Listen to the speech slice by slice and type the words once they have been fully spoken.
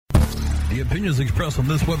The opinions expressed on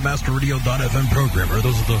this WebmasterRadio.fm program are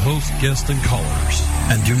those of the host, guests, and callers,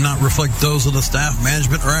 and do not reflect those of the staff,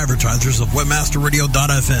 management, or advertisers of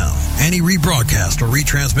WebmasterRadio.fm. Any rebroadcast or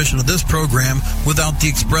retransmission of this program without the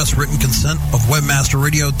express written consent of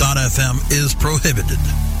WebmasterRadio.fm is prohibited.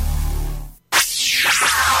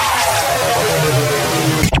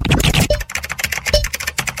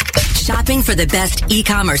 Shopping for the best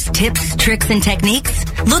e-commerce tips, tricks, and techniques?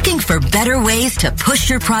 Looking for better ways to push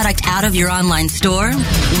your product out of your online store?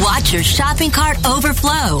 Watch your shopping cart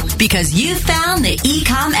overflow because you found the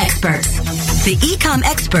e-com experts. The e-com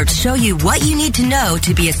experts show you what you need to know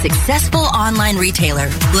to be a successful online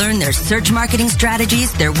retailer. Learn their search marketing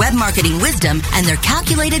strategies, their web marketing wisdom, and their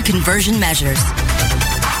calculated conversion measures.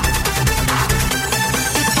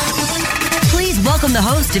 Please welcome the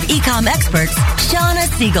host of e-com experts, Shawna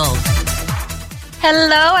Siegel.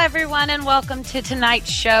 Hello, everyone, and welcome to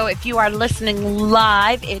tonight's show. If you are listening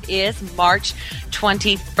live, it is March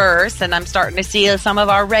 21st, and I'm starting to see some of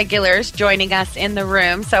our regulars joining us in the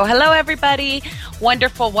room. So hello, everybody.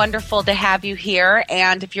 Wonderful, wonderful to have you here.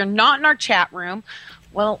 And if you're not in our chat room,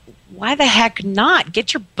 well, why the heck not?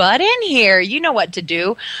 Get your butt in here. You know what to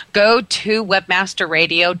do. Go to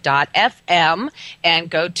webmasterradio.fm and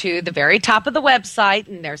go to the very top of the website,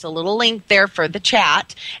 and there's a little link there for the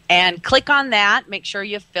chat. And click on that. Make sure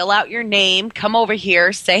you fill out your name. Come over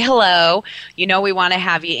here. Say hello. You know we want to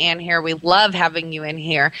have you in here. We love having you in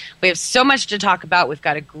here. We have so much to talk about. We've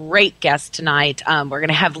got a great guest tonight. We're going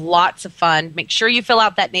to have lots of fun. Make sure you fill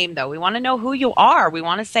out that name, though. We want to know who you are. We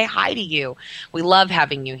want to say hi to you. We love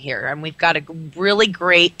having you here. And we've got a really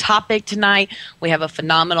great topic tonight. We have a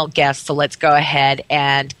phenomenal guest, so let's go ahead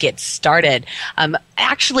and get started.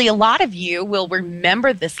 Actually, a lot of you will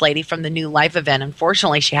remember this lady from the New Life event.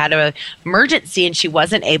 Unfortunately, she had an emergency and she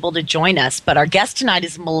wasn't able to join us. But our guest tonight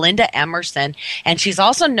is Melinda Emerson, and she's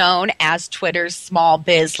also known as Twitter's Small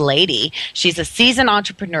Biz Lady. She's a seasoned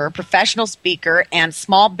entrepreneur, professional speaker, and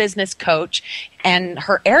small business coach. And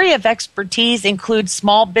her area of expertise includes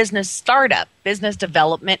small business startup, business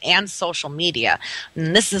development, and social media.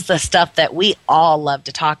 And this is the stuff that we all love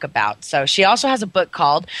to talk about. So she also has a book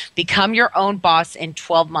called Become Your Own Boss in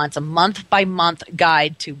 12 Months, a month-by-month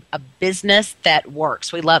guide to a business that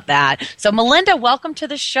works. We love that. So Melinda, welcome to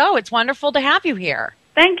the show. It's wonderful to have you here.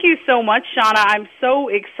 Thank you so much, Shawna. I'm so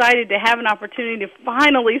excited to have an opportunity to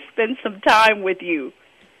finally spend some time with you.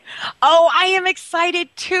 Oh, I am excited,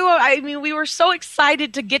 too. I mean, we were so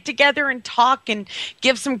excited to get together and talk and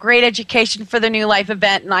give some great education for the New Life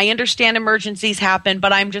event. And I understand emergencies happen,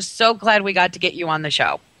 but I'm just so glad we got to get you on the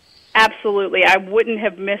show. Absolutely. I wouldn't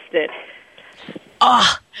have missed it.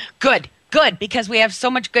 Oh, good, because we have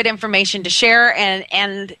so much good information to share.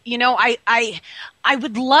 And you know, I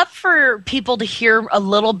would love for people to hear a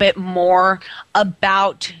little bit more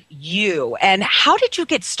about you. And how did you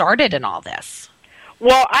get started in all this?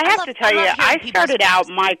 Well, I have to tell you, I started out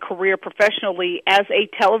my career professionally as a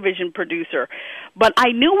television producer, but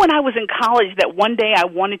I knew when I was in college that one day I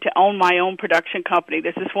wanted to own my own production company.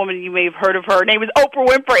 There's this woman, you may have heard of her. Her name is Oprah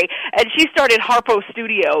Winfrey, and she started Harpo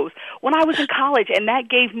Studios when I was in college, and that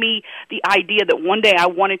gave me the idea that one day I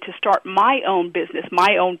wanted to start my own business,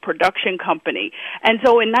 my own production company. And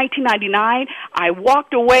so in 1999, I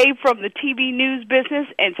walked away from the TV news business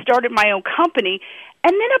and started my own company,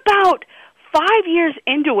 and then about 5 years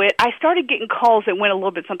into it, I started getting calls that went a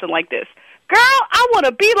little bit something like this. Girl, I want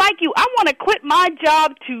to be like you. I want to quit my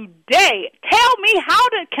job today. Tell me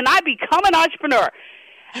can I become an entrepreneur?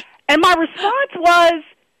 And my response was,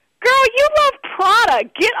 girl, you love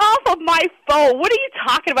product. Get off of my phone. What are you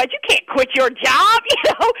talking about? You can't quit your job.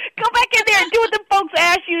 Go back in there and do what the folks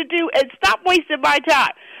ask you to do and stop wasting my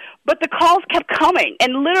time. But the calls kept coming,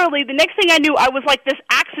 and literally the next thing I knew, I was like this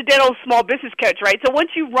accidental small business coach, right? So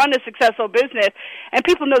once you run a successful business and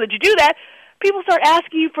people know that you do that, people start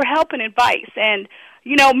asking you for help and advice. And,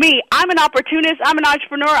 you know me, I'm an opportunist, I'm an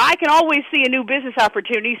entrepreneur. I can always see a new business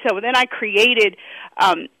opportunity. So then I created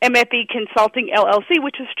MFE Consulting LLC,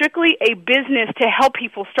 which is strictly a business to help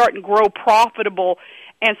people start and grow profitable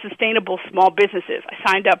and sustainable small businesses. I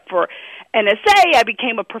signed up for NSA. I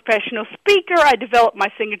became a professional speaker. I developed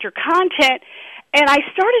my signature content. And I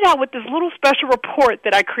started out with this little special report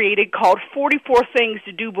that I created called 44 Things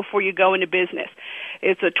to Do Before You Go into Business.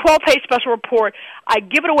 It's a 12-page special report. I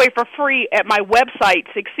give it away for free at my website,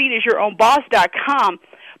 succeedasYourOwnBoss.com.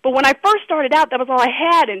 But when I first started out, that was all I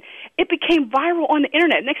had, and it became viral on the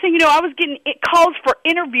Internet. Next thing you know, I was getting calls for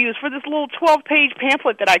interviews for this little 12-page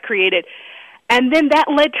pamphlet that I created. And then that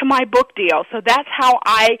led to my book deal. So that's how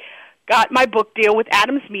I got my book deal with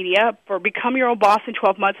Adams Media for Become Your Own Boss in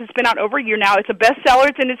 12 Months. It's been out over a year now. It's a bestseller.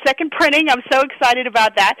 It's in its second printing. I'm so excited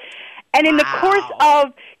about that. And in the course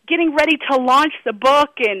of getting ready to launch the book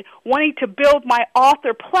and wanting to build my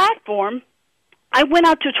author platform, I went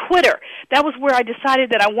out to Twitter. That was where I decided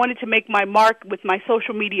that I wanted to make my mark with my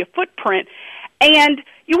social media footprint. And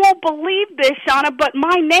you won't believe this, Shawna, but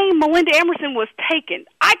my name, Melinda Emerson, was taken.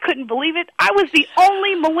 I couldn't believe it. I was the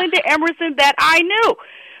only Melinda Emerson that I knew.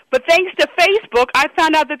 But thanks to Facebook, I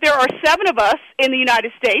found out that there are 7 of us in the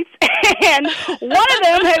United States, and one of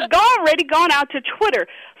them has already gone out to Twitter.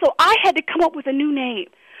 So I had to come up with a new name.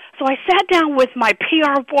 So I sat down with my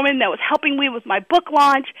PR woman that was helping me with my book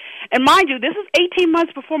launch. And mind you, this is 18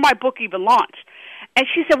 months before my book even launched. And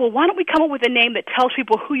she said, well, why don't we come up with a name that tells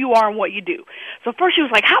people who you are and what you do? So first she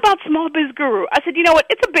was like, how about Small Biz Guru? I said, you know what,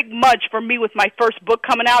 it's a big much for me with my first book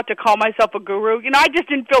coming out to call myself a guru. You know, I just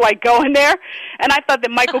didn't feel like going there. And I thought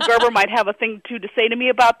that Michael Gerber might have a thing to say to me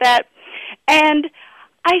about that. And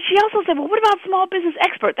she also said, well, what about Small Business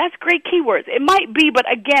Expert? That's great keywords. It might be, but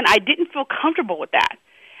again, I didn't feel comfortable with that.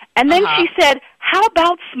 And then she said, how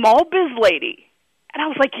about Small Biz Lady? And I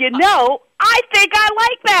was like, you know, I think I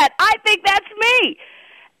like that. I think that's me.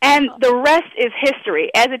 And the rest is history.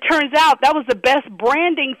 As it turns out, that was the best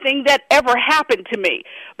branding thing that ever happened to me,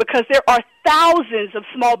 because there are thousands of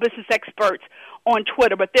small business experts on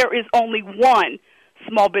Twitter, but there is only one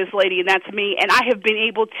Small Biz Lady, and that's me. And I have been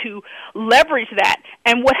able to leverage that.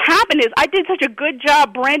 And what happened is I did such a good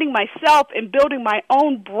job branding myself and building my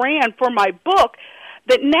own brand for my book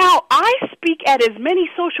that now I speak at as many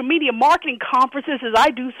social media marketing conferences as I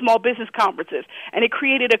do small business conferences. And it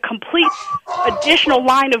created a complete additional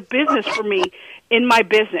line of business for me in my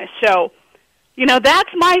business. So, you know, that's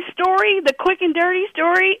my story, the quick and dirty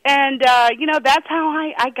story. And, you know, that's how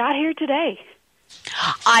I got here today.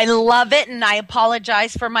 I love it, and I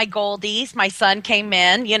apologize for my goldies. My son came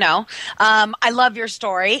in, you know. I love your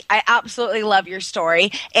story. I absolutely love your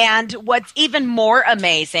story. And what's even more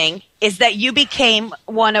amazing is that you became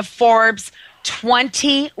one of Forbes'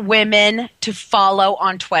 20 women to follow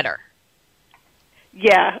on Twitter.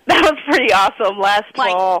 Yeah, that was pretty awesome last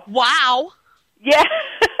fall. Wow. Yeah.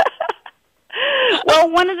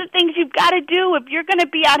 Well, one of the things you've got to do if you're going to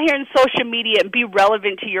be out here in social media and be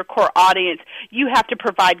relevant to your core audience, you have to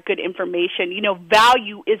provide good information. You know,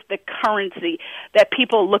 value is the currency that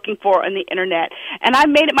people are looking for on the Internet. And I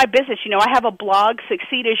made it my business. You know, I have a blog,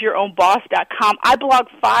 succeedasYourOwnBoss.com. I blog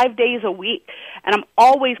 5 days a week, and I'm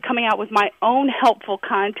always coming out with my own helpful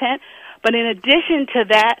content. But in addition to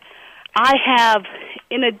that,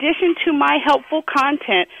 in addition to my helpful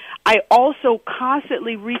content, I also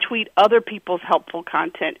constantly retweet other people's helpful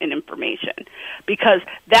content and information, because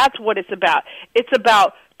that's what it's about. It's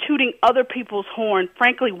about tooting other people's horn,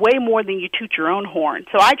 frankly, way more than you toot your own horn.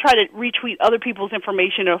 So I try to retweet other people's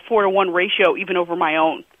information at a 4-to-1 ratio, even over my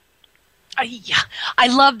own. Yeah, I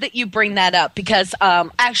love that you bring that up, because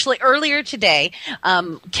actually earlier today,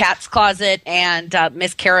 Cat's Closet and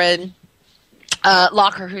Miss Karen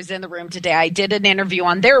Locker, who's in the room today, I did an interview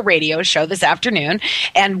on their radio show this afternoon,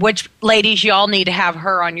 and which, ladies, y'all need to have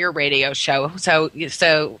her on your radio show. So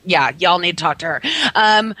yeah, y'all need to talk to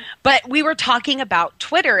her. But we were talking about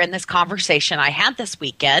Twitter in this conversation I had this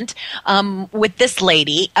weekend with this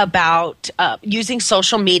lady about using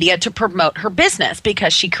social media to promote her business,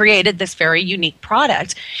 because she created this very unique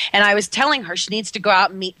product. And I was telling her she needs to go out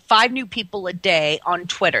and meet 5 new people a day on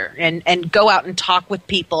Twitter and go out and talk with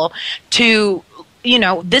people to, you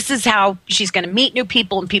know, this is how she's going to meet new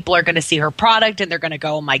people, and people are going to see her product and they're going to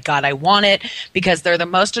go, oh my God, I want it, because they're the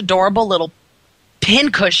most adorable little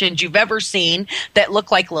pin cushions you've ever seen that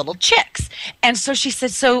look like little chicks. And so she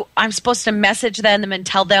said, so I'm supposed to message them and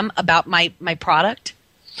tell them about my product?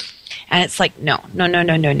 And it's like, no. No,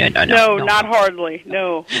 not hardly.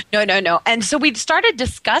 No. And so we started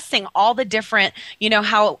discussing all the different, you know,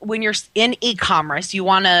 how when you're in e-commerce, you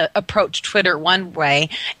want to approach Twitter one way.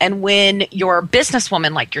 And when you're a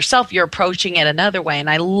businesswoman like yourself, you're approaching it another way. And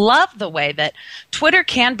I love the way that Twitter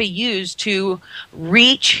can be used to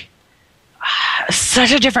reach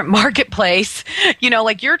such a different marketplace. You know,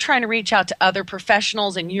 like you're trying to reach out to other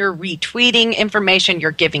professionals and you're retweeting information, you're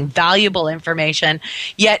giving valuable information.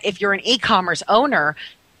 Yet if you're an e-commerce owner,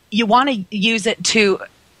 you want to use it to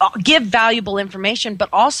give valuable information, but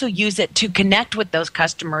also use it to connect with those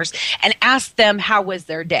customers and ask them how was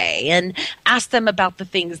their day and ask them about the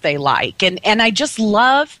things they like. And I just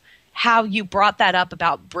love how you brought that up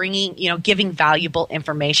about bringing, you know, giving valuable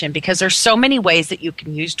information, because there's so many ways that you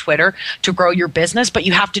can use Twitter to grow your business, but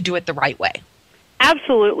you have to do it the right way.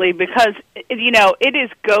 Absolutely, because, you know, it is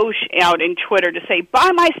gauche out in Twitter to say,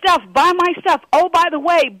 buy my stuff. Oh, by the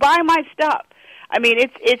way, buy my stuff. I mean,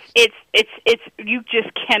 it's you just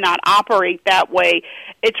cannot operate that way.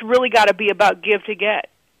 It's really got to be about give to get.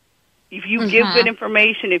 If you give good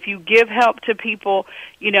information, if you give help to people,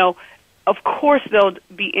 of course they'll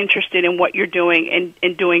be interested in what you're doing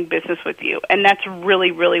and doing business with you. And that's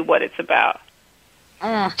really, really what it's about.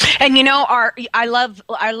 And I love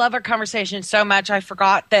our conversation so much. I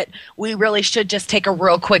forgot that we really should just take a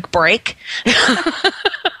real quick break.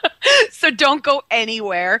 So don't go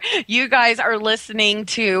anywhere. You guys are listening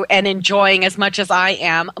to and enjoying as much as I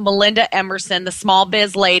am Melinda Emerson, the small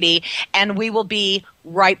biz lady, and we will be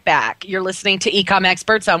right back. You're listening to Ecom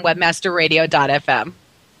Experts on webmasterradio.fm.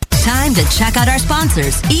 Time to check out our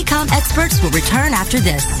sponsors. Ecom Experts will return after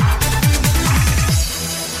this.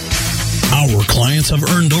 Our clients have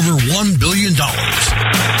earned over $1 billion.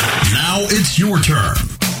 Now it's your turn.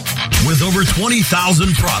 With over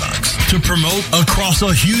 20,000 products to promote across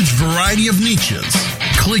a huge variety of niches,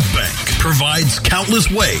 ClickBank provides countless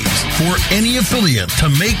ways for any affiliate to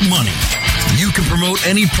make money. You can promote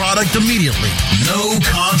any product immediately. No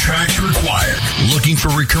contracts required. Looking for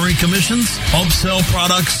recurring commissions? Upsell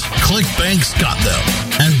products? ClickBank's got them.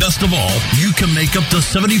 And best of all, you can make up to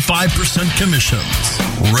 75% commissions.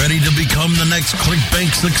 Ready to become the next ClickBank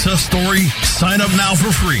success story? Sign up now for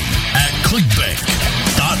free at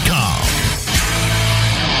clickbank.com.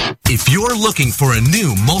 If you're looking for a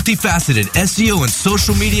new multifaceted SEO and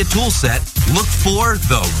social media toolset, look for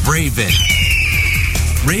the Raven.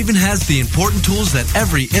 Raven has the important tools that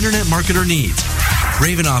every internet marketer needs.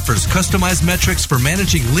 Raven offers customized metrics for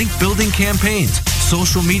managing link building campaigns,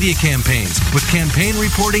 social media campaigns, with campaign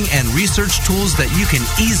reporting and research tools that you can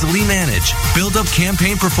easily manage. Build up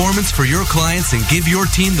campaign performance for your clients and give your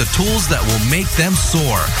team the tools that will make them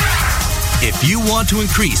soar. If you want to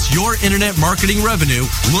increase your internet marketing revenue,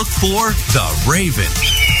 look for the Raven.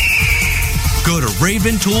 Go to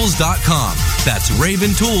raventools.com. That's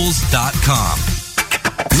raventools.com.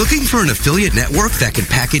 Looking for an affiliate network that can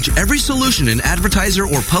package every solution an advertiser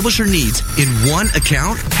or publisher needs in one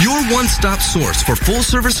account? Your one-stop source for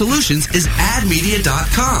full-service solutions is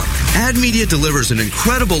AdMedia.com. AdMedia delivers an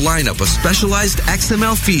incredible lineup of specialized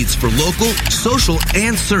XML feeds for local, social,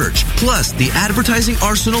 and search, plus the advertising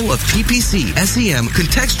arsenal of PPC, SEM,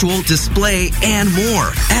 contextual, display, and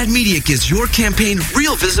more. AdMedia gives your campaign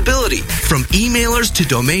real visibility, from emailers to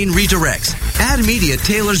domain redirects. AdMedia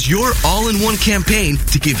tailors your all-in-one campaign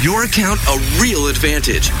to give your account a real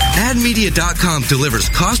advantage. AdMedia.com delivers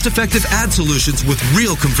cost-effective ad solutions with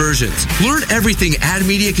real conversions. Learn everything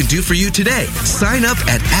AdMedia can do for you today. Sign up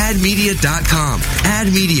at AdMedia.com.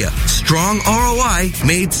 AdMedia. Strong ROI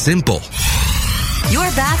made simple.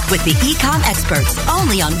 You're back with the Ecom Experts,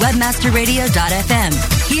 only on webmasterradio.fm.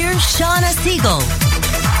 Here's Shawna Siegel.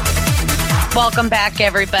 Welcome back,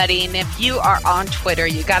 everybody. And if you are on Twitter,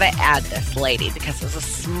 you got to add this lady, because as a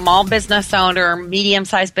small business owner,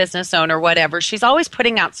 medium-sized business owner, whatever, she's always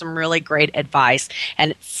putting out some really great advice.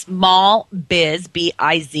 And it's Small Biz,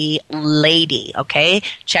 B-I-Z, lady, okay?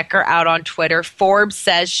 Check her out on Twitter. Forbes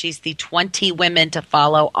says she's the 20 women to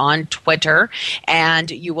follow on Twitter,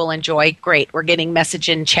 and you will enjoy. Great. We're getting message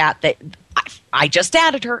in chat that I just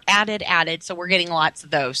added her, added. So we're getting lots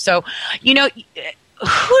of those. So,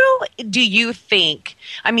 who do you think,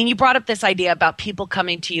 I mean, you brought up this idea about people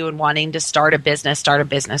coming to you and wanting to start a business,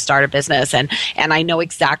 and I know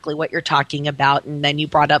exactly what you're talking about. And then you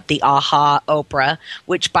brought up the AHA Oprah,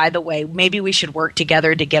 which, by the way, maybe we should work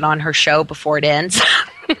together to get on her show before it ends.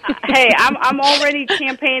 Hey, I'm already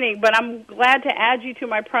campaigning, but I'm glad to add you to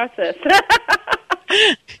my process.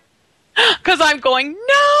 Because I'm going, no,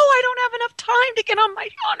 I don't have enough time to get on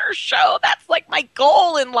her show. That's like my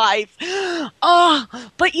goal in life. Oh,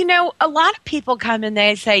 but a lot of people come and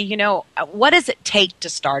they say, what does it take to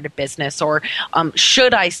start a business, or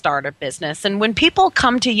should I start a business? And when people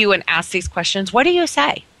come to you and ask these questions, what do you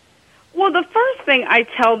say? Well, the first thing I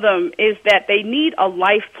tell them is that they need a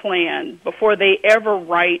life plan before they ever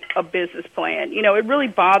write a business plan. It really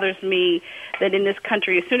bothers me that in this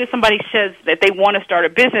country, as soon as somebody says that they want to start a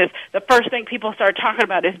business, the first thing people start talking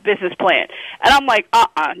about is business plan. And I'm like,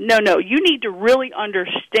 no. You need to really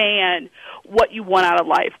understand what you want out of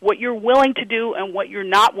life, what you're willing to do and what you're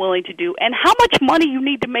not willing to do, and how much money you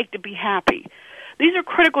need to make to be happy. These are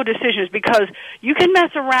critical decisions, because you can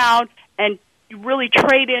mess around and you really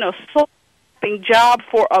trade in a soul-sucking job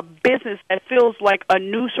for a business that feels like a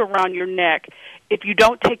noose around your neck if you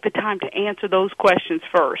don't take the time to answer those questions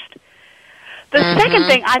first. The second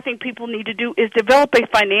thing I think people need to do is develop a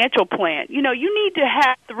financial plan. You need to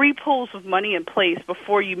have 3 pools of money in place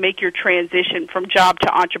before you make your transition from job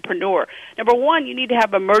to entrepreneur. Number one, you need to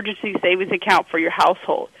have an emergency savings account for your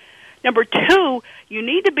household. Number two, you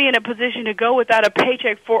need to be in a position to go without a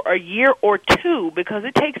paycheck for a year or two, because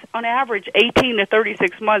it takes, on average, 18 to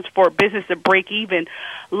 36 months for a business to break even,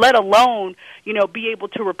 let alone, be able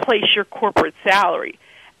to replace your corporate salary.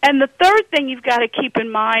 And the third thing you've got to keep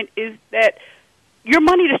in mind is that your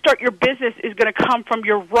money to start your business is going to come from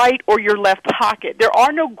your right or your left pocket. There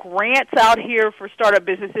are no grants out here for startup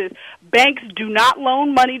businesses. Banks do not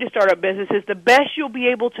loan money to startup businesses. The best you'll be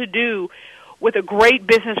able to do with a great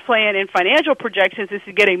business plan and financial projections is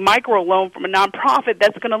to get a micro loan from a nonprofit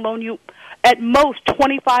that's going to loan you at most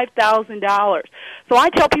 $25,000. So I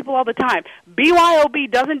tell people all the time,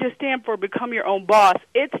 BYOB doesn't just stand for become your own boss.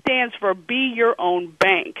 It stands for be your own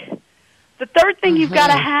bank. The third thing you've got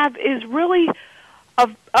to have is really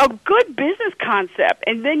a good business concept,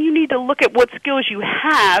 and then you need to look at what skills you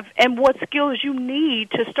have and what skills you need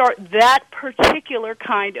to start that particular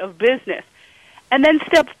kind of business. And then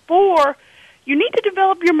step 4, you need to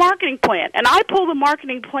develop your marketing plan. And I pull the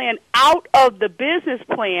marketing plan out of the business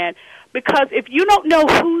plan because if you don't know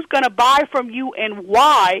who's going to buy from you and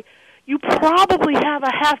why, you probably have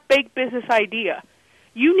a half-baked business idea.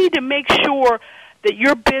 You need to make sure that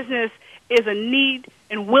your business is a need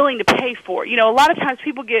and willing to pay for. A lot of times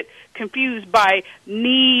people get confused by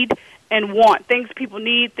need and want. Things people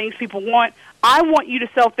need, things people want. I want you to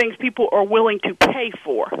sell things people are willing to pay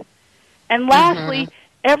for. And lastly,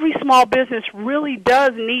 every small business really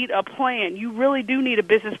does need a plan. You really do need a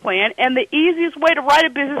business plan. And the easiest way to write a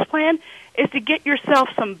business plan is to get yourself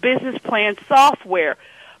some business plan software.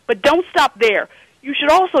 But don't stop there. You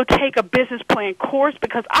should also take a business plan course,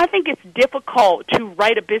 because I think it's difficult to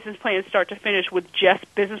write a business plan start to finish with just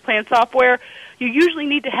business plan software. You usually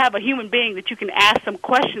need to have a human being that you can ask some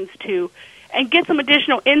questions to and get some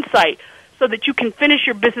additional insight so that you can finish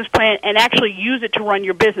your business plan and actually use it to run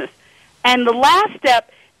your business. And the last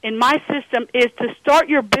step in my system is to start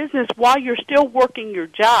your business while you're still working your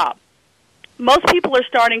job. Most people are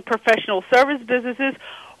starting professional service businesses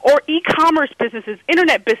or e-commerce businesses,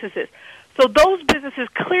 internet businesses. So those businesses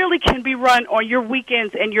clearly can be run on your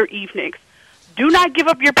weekends and your evenings. Do not give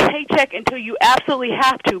up your paycheck until you absolutely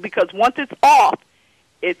have to, because once it's off,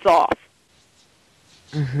 it's off.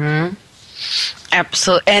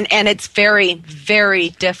 Absolutely. And it's very, very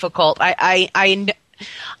difficult. I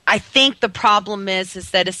think the problem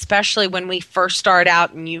is that especially when we first start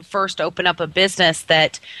out and you first open up a business,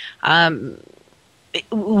 that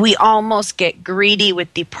we almost get greedy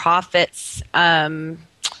with the profits.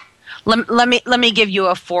 Let me give you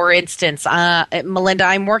a for instance. Melinda,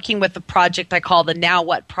 I'm working with a project I call the Now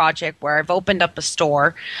What Project, where I've opened up a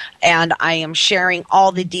store and I am sharing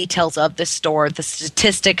all the details of the store, the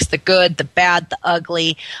statistics, the good, the bad, the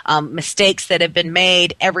ugly, mistakes that have been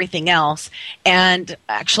made, everything else. And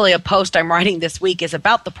actually a post I'm writing this week is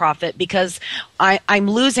about the profit, because I'm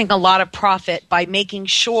losing a lot of profit by making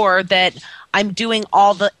sure that I'm doing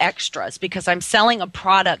all the extras, because I'm selling a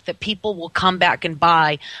product that people will come back and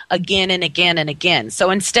buy again and again and again. So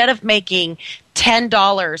instead of making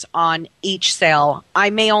 $10 on each sale, I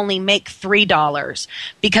may only make $3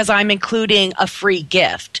 because I'm including a free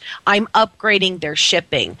gift. I'm upgrading their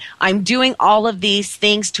shipping. I'm doing all of these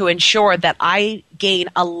things to ensure that I gain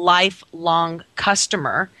a lifelong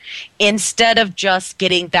customer instead of just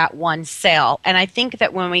getting that one sale. And I think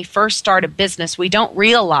that when we first start a business, we don't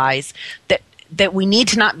realize that we need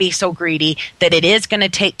to not be so greedy, that it is going to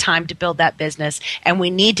take time to build that business, and we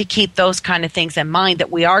need to keep those kind of things in mind, that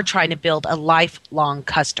we are trying to build a lifelong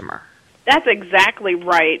customer. That's exactly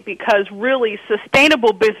right, because really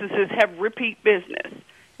sustainable businesses have repeat business,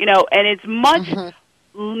 and it's much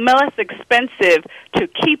less expensive to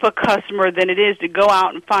keep a customer than it is to go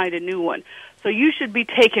out and find a new one. So you should be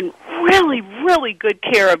taking really, really good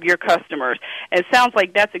care of your customers. It sounds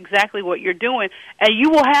like that's exactly what you're doing, and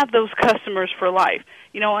you will have those customers for life.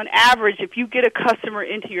 On average, if you get a customer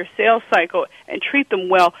into your sales cycle and treat them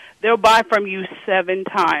well, they'll buy from you 7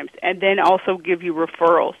 times and then also give you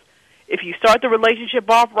referrals. If you start the relationship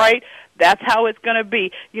off right, that's how it's going to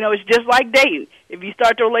be. It's just like dating. If you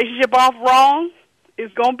start the relationship off wrong,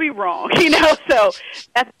 it's going to be wrong, So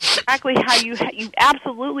that's exactly how you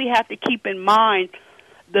absolutely have to keep in mind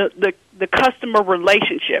the customer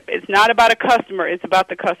relationship. It's not about a customer, it's about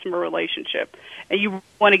the customer relationship. And you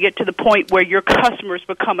want to get to the point where your customers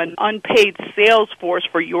become an unpaid sales force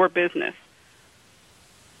for your business.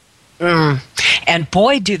 And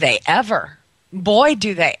boy, do they ever. Boy,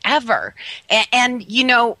 do they ever. And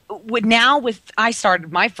I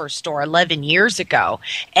started my first store 11 years ago,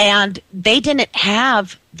 and they didn't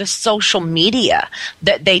have the social media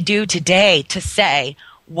that they do today to say,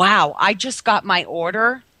 wow, I just got my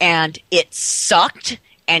order and it sucked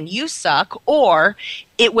and you suck, or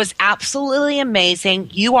it was absolutely amazing,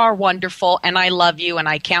 you are wonderful, and I love you, and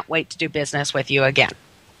I can't wait to do business with you again.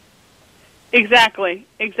 Exactly.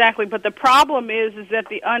 But the problem is that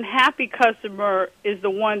the unhappy customer is the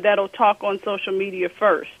one that'll talk on social media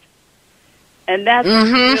first. And that's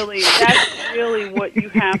really what you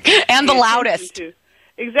have to and the loudest. To.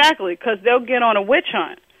 Exactly, because they'll get on a witch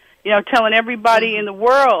hunt, telling everybody in the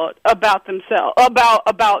world about themselves,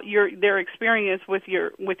 about their experience with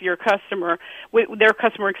your customer, with their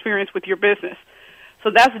customer experience with your business.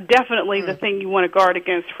 So that's definitely the thing you want to guard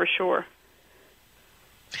against for sure.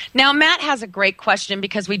 Now, Matt has a great question,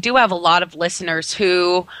 because we do have a lot of listeners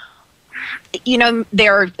who, they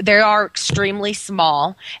are extremely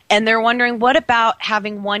small, and they're wondering, what about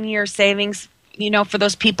having 1 year savings, for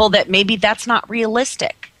those people that maybe that's not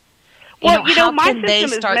realistic? How can they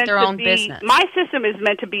start their own business? My system is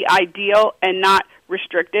meant to be ideal and not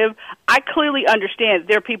restrictive. I clearly understand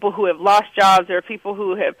there are people who have lost jobs. There are people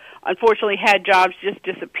who have unfortunately had jobs just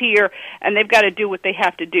disappear, and they've got to do what they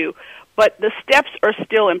have to do. But the steps are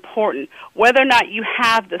still important. Whether or not you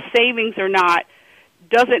have the savings or not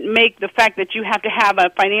doesn't make the fact that you have to have a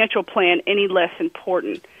financial plan any less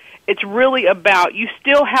important. It's really about, you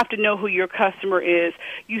still have to know who your customer is.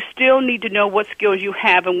 You still need to know what skills you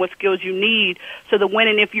have and what skills you need, so that when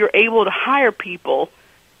and if you're able to hire people,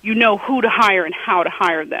 you know who to hire and how to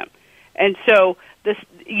hire them. And so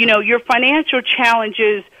your financial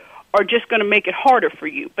challenges are just going to make it harder for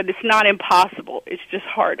you, but it's not impossible. It's just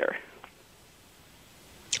harder.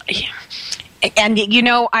 Yeah. And,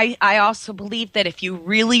 I also believe that if you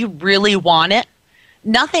really, really want it,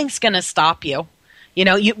 nothing's going to stop you.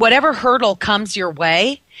 Whatever hurdle comes your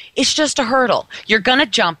way, it's just a hurdle. You're going to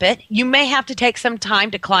jump it. You may have to take some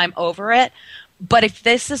time to climb over it, but if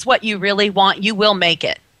this is what you really want, you will make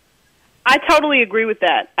it. I totally agree with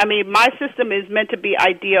that. I mean, my system is meant to be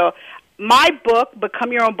ideal. My book,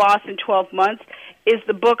 Become Your Own Boss in 12 Months, is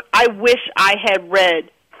the book I wish I had read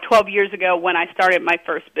 12 years ago when I started my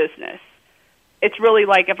first business. It's really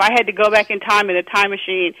like, if I had to go back in time in a time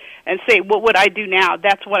machine and say, what would I do now?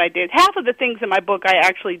 That's what I did. Half of the things in my book I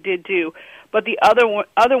actually did do, but the other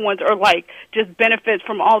ones are like just benefits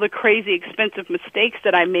from all the crazy expensive mistakes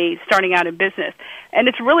that I made starting out in business. And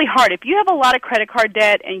it's really hard. If you have a lot of credit card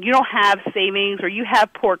debt and you don't have savings or you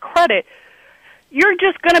have poor credit, you're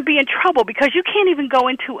just going to be in trouble, because you can't even go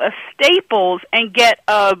into a Staples and get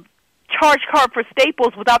a charge card for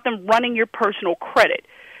Staples without them running your personal credit.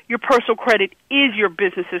 Your personal credit is your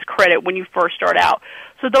business's credit when you first start out.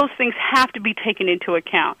 So those things have to be taken into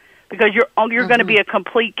account, because you're going to be a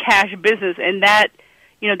complete cash business, and that's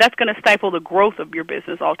going to stifle the growth of your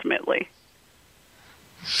business ultimately.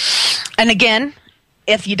 And again,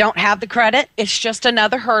 if you don't have the credit, it's just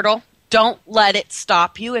another hurdle. Don't let it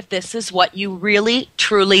stop you if this is what you really,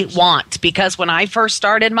 truly want. Because when I first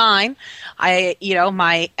started mine,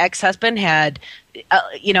 my ex-husband had,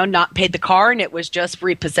 not paid the car, and it was just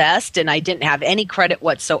repossessed, and I didn't have any credit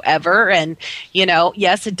whatsoever. And,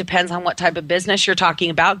 yes, it depends on what type of business you're talking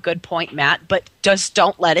about. Good point, Matt. But just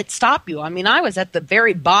don't let it stop you. I mean, I was at the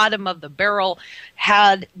very bottom of the barrel,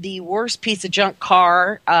 had the worst piece of junk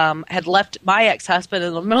car, had left my ex-husband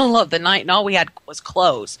in the middle of the night, and all we had was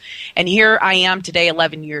clothes. And here I am today,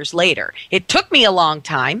 11 years later. It took me a long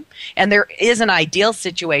time, and there is an ideal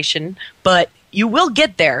situation, but you will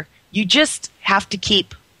get there. You just have to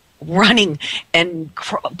keep running and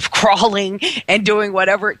crawling and doing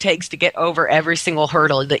whatever it takes to get over every single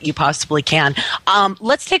hurdle that you possibly can.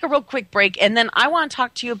 Let's take a real quick break, and then I want to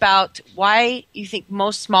talk to you about why you think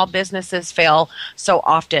most small businesses fail so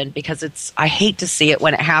often, because I hate to see it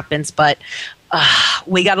when it happens, but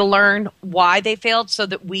we got to learn why they failed so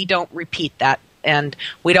that we don't repeat that. And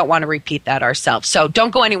we don't want to repeat that ourselves. So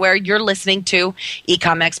don't go anywhere. You're listening to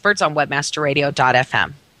Ecom Experts on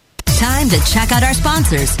webmasterradio.fm. Time to check out our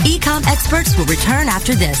sponsors. Ecom Experts will return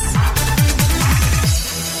after this.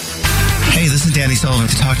 Hey, this is Danny Sullivan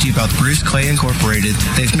to talk to you about Bruce Clay Incorporated.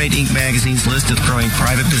 They've made Inc. Magazine's list of growing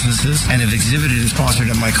private businesses and have exhibited and sponsored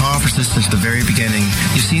at my conferences since the very beginning.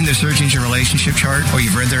 You've seen their search engine relationship chart, or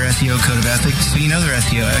you've read their SEO code of ethics, so you know they're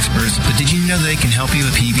SEO experts. But did you know they can help you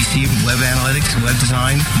with PPC, web analytics, web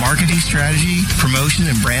design, marketing strategy, promotion,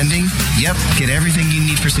 and branding? Yep, get everything you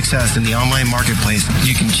need for success in the online marketplace.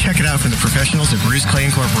 You can check it out from the professionals at Bruce Clay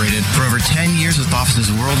Incorporated. For over 10 years with offices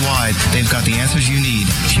worldwide, they've got the answers you need.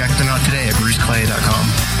 Check them out today at bruceclay.com.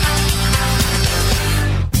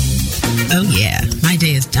 Oh yeah, my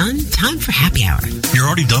day is done, time for happy hour. You're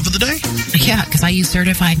already done for the day? Yeah, because I use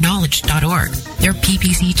CertifiedKnowledge.org. Their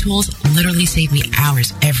PPC tools literally save me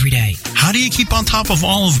hours every day. How do you keep on top of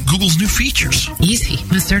all of Google's new features? Easy.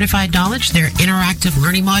 With Certified Knowledge, their interactive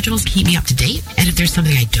learning modules keep me up to date. And if there's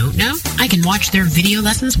something I don't know, I can watch their video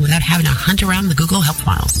lessons without having to hunt around the Google Help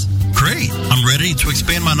files. Great. I'm ready to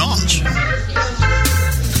expand my knowledge.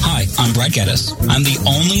 Hi, I'm Brett Geddes. I'm the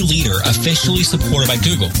only leader officially supported by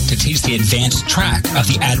Google to teach the advanced track of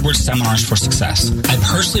the AdWords Seminars for Success. I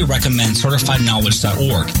personally recommend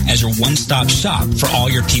CertifiedKnowledge.org as your one-stop shop for all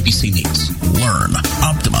your PPC needs. Learn,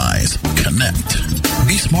 optimize, connect.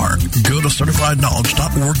 Be smart. Go to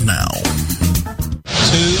CertifiedKnowledge.org now. 2,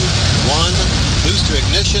 1... Boost to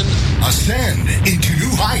ignition. Ascend into new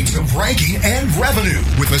heights of ranking and revenue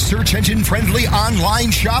with a search engine-friendly online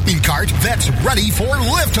shopping cart that's ready for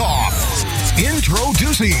liftoff.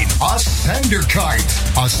 Introducing Ascender Cart.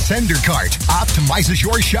 Ascender Cart optimizes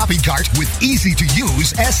your shopping cart with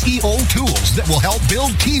easy-to-use SEO tools that will help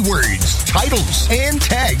build keywords, titles, and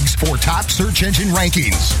tags for top search engine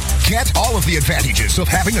rankings. Get all of the advantages of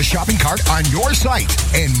having a shopping cart on your site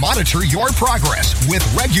and monitor your progress with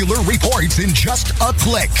regular reports in just a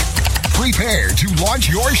click. Prepare to launch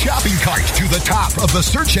your shopping cart to the top of the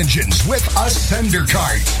search engines with Ascender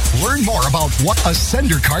Cart. Learn more about what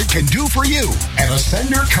Ascender Cart can do for you at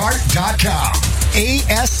ascendercart.com.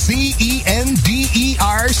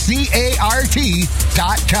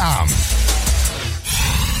 ASCENDERCART.com.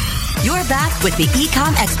 You're back with the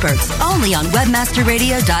Ecom Experts, only on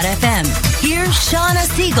webmasterradio.fm. Here's Shawna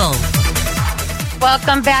Siegel.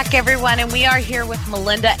 Welcome back, everyone, and we are here with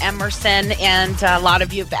Melinda Emerson, and a lot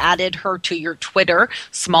of you have added her to your Twitter,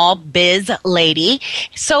 Small Biz Lady.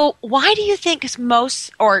 So why do you think small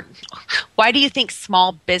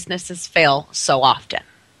businesses fail so often?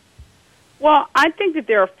 Well, I think that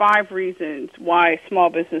there are 5 reasons why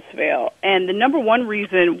small businesses fail, and the number one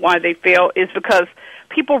reason why they fail is because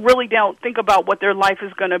people really don't think about what their life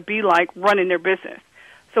is going to be like running their business.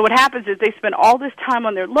 So what happens is they spend all this time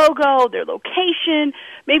on their logo, their location,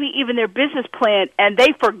 maybe even their business plan, and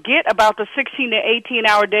they forget about the 16 to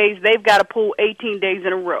 18-hour days they've got to pull 18 days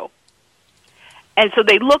in a row. And so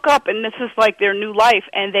they look up, and this is like their new life,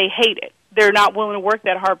 and they hate it. They're not willing to work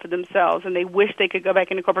that hard for themselves, and they wish they could go back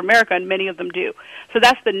into corporate America, and many of them do. So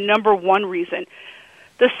that's the number one reason.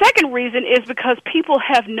 The second reason is because people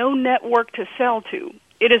have no network to sell to.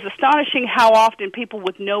 It is astonishing how often people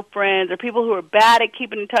with no friends or people who are bad at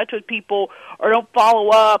keeping in touch with people or don't follow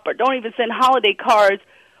up or don't even send holiday cards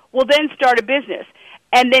will then start a business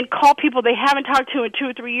and then call people they haven't talked to in 2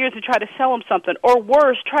 or 3 years and try to sell them something, or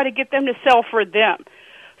worse, try to get them to sell for them.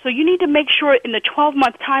 So you need to make sure in the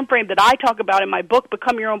 12-month time frame that I talk about in my book,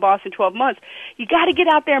 Become Your Own Boss in 12 Months, you got to get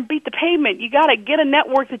out there and beat the pavement. You got to get a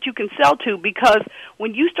network that you can sell to, because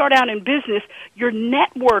when you start out in business, your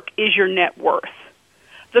network is your net worth.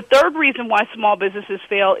 The third reason why small businesses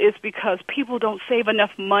fail is because people don't save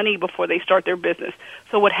enough money before they start their business.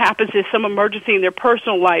 So what happens is some emergency in their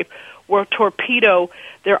personal life will torpedo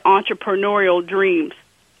their entrepreneurial dreams.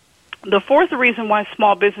 The fourth reason why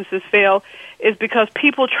small businesses fail is because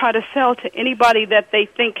people try to sell to anybody that they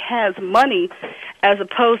think has money as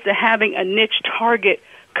opposed to having a niche target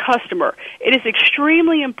customer. It is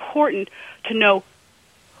extremely important to know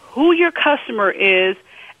who your customer is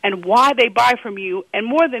and why they buy from you, and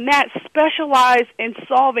more than that, specialize in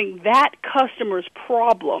solving that customer's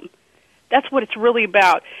problem. That's what it's really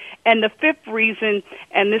about. And the fifth reason,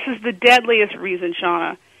 and this is the deadliest reason,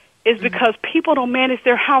 Shawna, is because people don't manage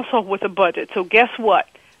their household with a budget. So guess what?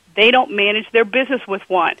 They don't manage their business with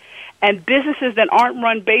one. And businesses that aren't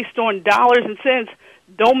run based on dollars and cents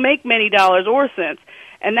don't make many dollars or cents.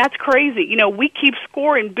 And that's crazy. You know, we keep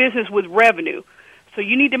scoring business with revenue. So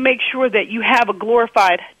you need to make sure that you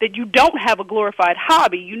don't have a glorified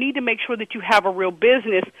hobby. You need to make sure that you have a real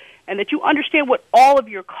business and that you understand what all of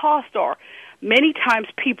your costs are. Many times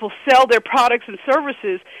people sell their products and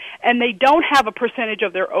services and they don't have a percentage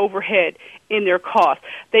of their overhead in their costs.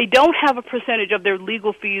 They don't have a percentage of their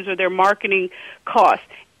legal fees or their marketing costs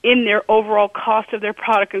in their overall cost of their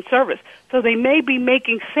product and service. So they may be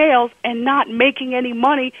making sales and not making any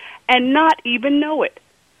money and not even know it.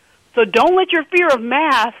 So don't let your fear of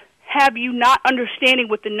math have you not understanding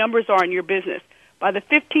what the numbers are in your business. By the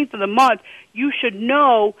 15th of the month, you should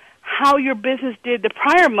know how your business did the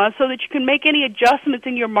prior month so that you can make any adjustments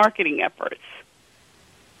in your marketing efforts.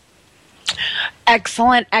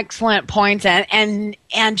 Excellent points. And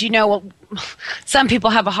you know, some people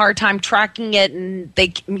have a hard time tracking it, and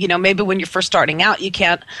they, you know, maybe when you're first starting out, you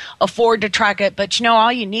can't afford to track it. But, you know,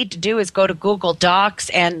 all you need to do is go to Google Docs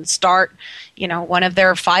and start, you know, one of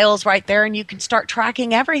their files right there, and you can start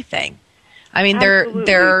tracking everything. I mean, their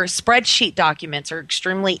spreadsheet documents are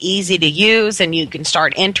extremely easy to use, and you can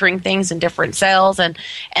start entering things in different cells, and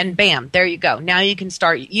bam, there you go. Now you can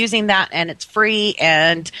start using that, and it's free.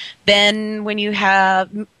 And then when you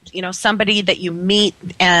have, you know, somebody that you meet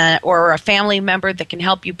or a family member that can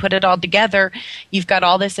help you put it all together, you've got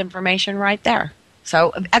all this information right there.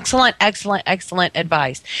 So excellent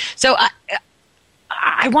advice. So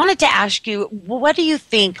I wanted to ask you, what do you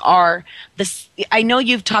think are I know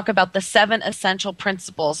you've talked about the 7 essential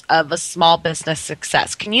principles of a small business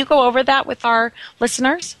success. Can you go over that with our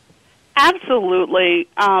listeners? Absolutely.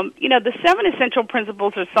 You know, the 7 essential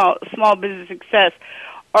principles of small business success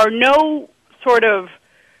are no sort of,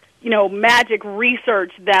 you know, magic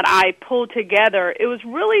research that I pulled together. It was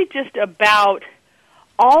really just about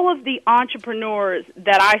all of the entrepreneurs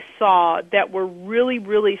that I saw that were really,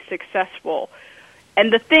 really successful,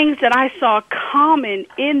 and the things that I saw common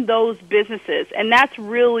in those businesses. And that's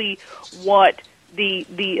really what the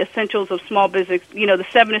essentials of small business, you know, the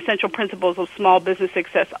 7 essential principles of small business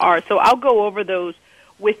success are. So I'll go over those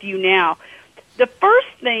with you now. The first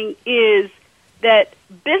thing is that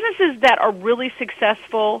businesses that are really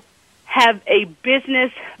successful have a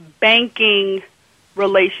business banking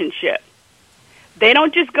relationship. They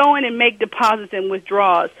don't just go in and make deposits and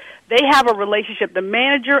withdrawals. They have a relationship. The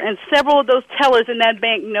manager and several of those tellers in that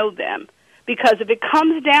bank know them, because if it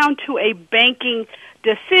comes down to a banking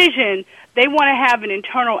decision, they want to have an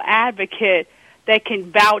internal advocate that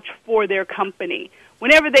can vouch for their company.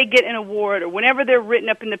 Whenever they get an award or whenever they're written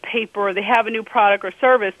up in the paper or they have a new product or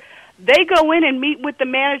service, they go in and meet with the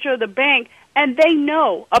manager of the bank, and they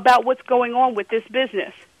know about what's going on with this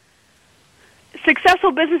business.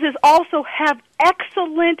 Successful businesses also have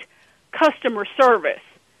excellent customer service.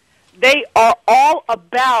 They are all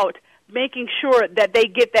about making sure that they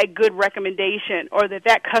get that good recommendation or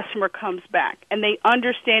that customer comes back, and they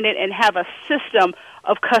understand it and have a system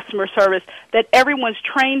of customer service that everyone's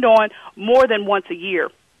trained on more than once a year.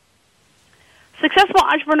 Successful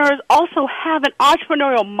entrepreneurs also have an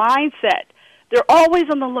entrepreneurial mindset. They're always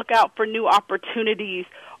on the lookout for new opportunities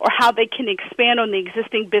or how they can expand on the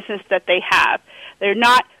existing business that they have. They're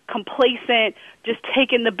not complacent, just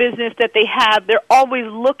taking the business that they have. They're always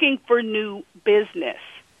looking for new business.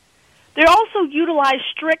 They also utilize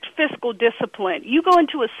strict fiscal discipline. You go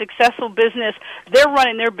into a successful business, they're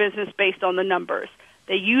running their business based on the numbers.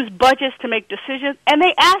 They use budgets to make decisions, and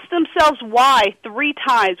they ask themselves why 3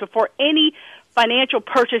 times before any financial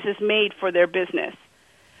purchase is made for their business.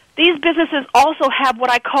 These businesses also have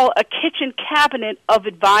what I call a kitchen cabinet of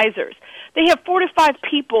advisors. They have 4 to 5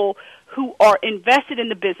 people who are invested in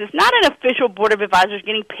the business, not an official board of advisors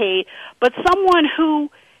getting paid, but someone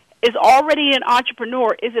who is already an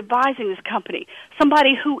entrepreneur is advising this company.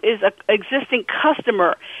 Somebody who is an existing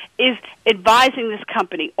customer is advising this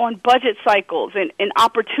company on budget cycles and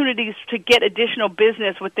opportunities to get additional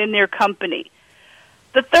business within their company.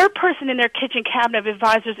 The third person in their kitchen cabinet of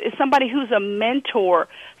advisors is somebody who's a mentor,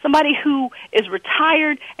 somebody who is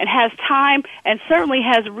retired and has time and certainly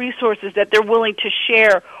has resources that they're willing to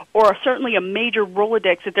share, or certainly a major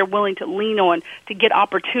Rolodex that they're willing to lean on to get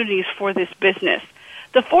opportunities for this business.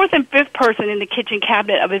 The fourth and fifth person in the kitchen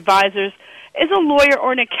cabinet of advisors is a lawyer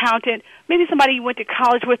or an accountant, maybe somebody you went to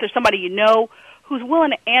college with or somebody you know, who's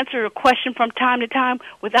willing to answer a question from time to time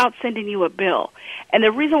without sending you a bill. And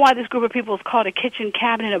the reason why this group of people is called a kitchen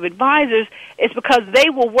cabinet of advisors is because they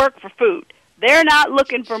will work for food. They're not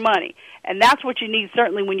looking for money. And that's what you need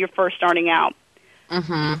certainly when you're first starting out.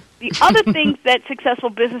 Mm-hmm. The other things that successful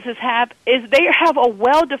businesses have is they have a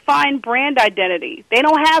well-defined brand identity. They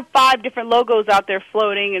don't have 5 different logos out there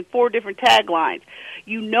floating and 4 different taglines.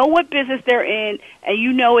 You know what business they're in, and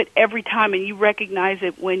you know it every time, and you recognize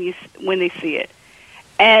it when they see it.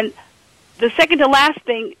 And the second to last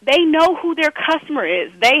thing, they know who their customer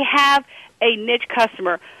is. They have a niche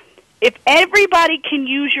customer. If everybody can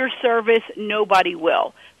use your service, nobody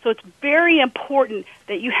will. So it's very important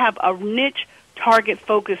that you have a niche target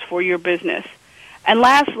focus for your business. And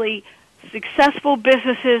lastly, successful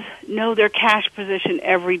businesses know their cash position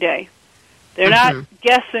every day. They're not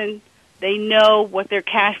guessing. They know what their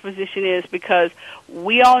cash position is, because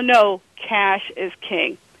we all know cash is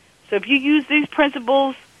king. So if you use these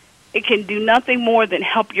principles, it can do nothing more than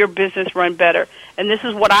help your business run better. And this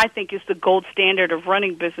is what I think is the gold standard of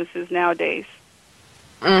running businesses nowadays.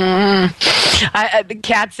 The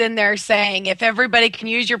cat's in there saying, if everybody can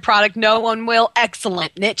use your product, no one will.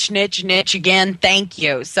 Excellent. Niche, niche, niche again. Thank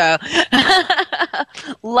you. So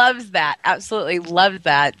loves that. Absolutely loves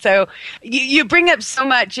that. So you bring up so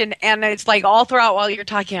much, and it's like all throughout while you're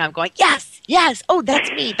talking, I'm going, yes, yes. Oh,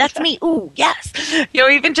 that's me. That's me. Ooh, yes.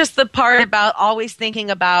 Even just the part about always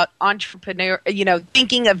thinking about entrepreneur,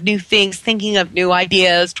 thinking of new things, thinking of new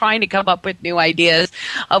ideas, trying to come up with new ideas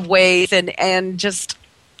of ways, and just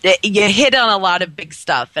you hit on a lot of big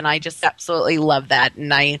stuff, and I just absolutely love that.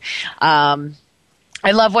 And I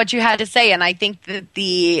love what you had to say, and I think that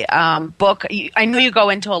the book, I know you go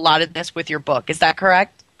into a lot of this with your book. Is that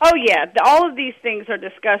correct? Oh, yeah. All of these things are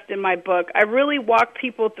discussed in my book. I really walk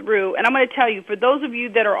people through, and I'm going to tell you, for those of you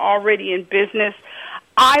that are already in business,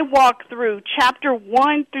 I walk through chapter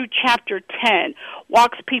 1 through chapter 10,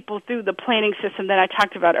 walks people through the planning system that I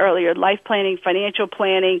talked about earlier, life planning, financial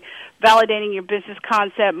planning, validating your business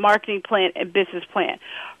concept, marketing plan, and business plan.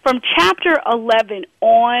 From chapter 11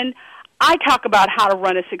 on, I talk about how to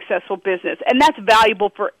run a successful business, and that's valuable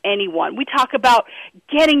for anyone. We talk about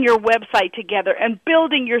getting your website together and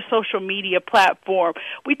building your social media platform.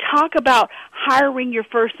 We talk about hiring your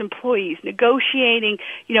first employees, negotiating,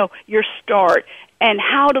 your start, and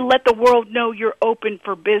how to let the world know you're open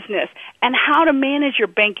for business, and how to manage your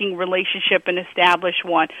banking relationship and establish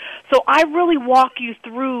one. So I really walk you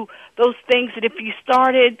through those things that if you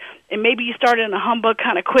started, and maybe you started in a humbug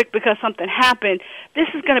kind of quick because something happened, this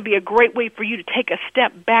is going to be a great way for you to take a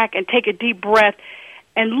step back and take a deep breath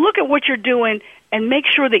and look at what you're doing and make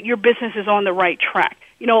sure that your business is on the right track.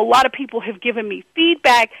 A lot of people have given me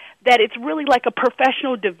feedback that it's really like a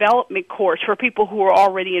professional development course for people who are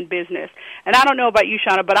already in business. And I don't know about you,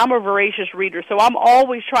 Shawna, but I'm a voracious reader, so I'm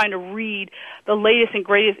always trying to read the latest and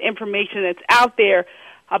greatest information that's out there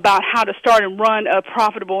about how to start and run a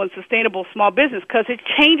profitable and sustainable small business, because it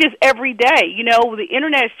changes every day. The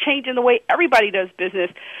internet is changing the way everybody does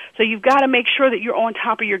business, so you've got to make sure that you're on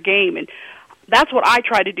top of your game, and that's what I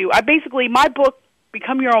try to do. My book,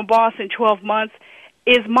 Become Your Own Boss in 12 Months,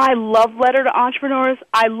 is my love letter to entrepreneurs.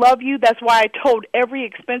 I love you. That's why I told every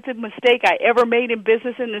expensive mistake I ever made in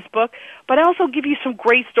business in this book. But I also give you some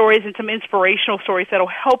great stories and some inspirational stories that will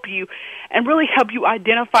help you and really help you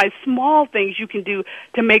identify small things you can do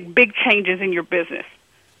to make big changes in your business.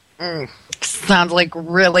 Sounds like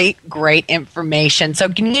really great information. So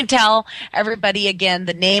can you tell everybody again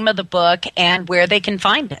the name of the book and where they can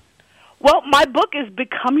find it? Well, my book is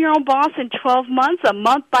Become Your Own Boss in 12 Months, a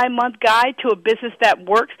month-by-month guide to a business that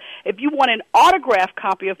works. If you want an autographed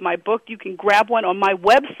copy of my book, you can grab one on my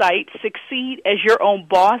website,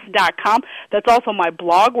 succeedasyourownboss.com. That's also my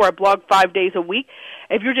blog, where I blog 5 days a week.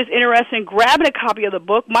 If you're just interested in grabbing a copy of the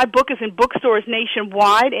book, my book is in bookstores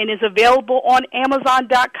nationwide and is available on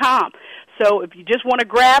Amazon.com. So if you just want to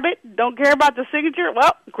grab it, don't care about the signature,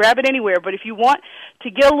 well, grab it anywhere. But if you want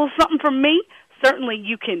to get a little something from me, certainly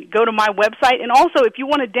you can go to my website. And also, if you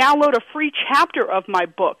want to download a free chapter of my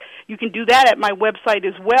book, you can do that at my website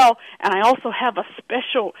as well. And I also have a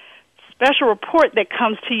special report that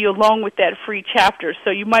comes to you along with that free chapter. So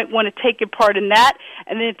you might want to take a part in that.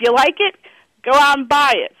 And then if you like it, go out and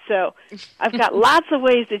buy it. So I've got lots of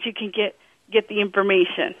ways that you can get the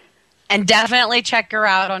information. And definitely check her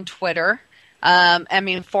out on Twitter.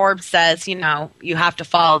 Forbes says, you have to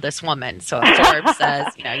follow this woman. So if Forbes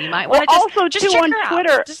says, you might want to just check on her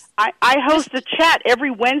Twitter. Out. I host a chat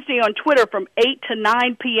every Wednesday on Twitter from 8 to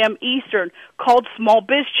 9 p.m. Eastern called Small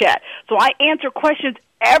Biz Chat. So I answer questions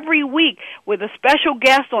every week with a special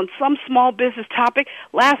guest on some small business topic.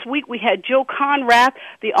 Last week we had Jill Conrad,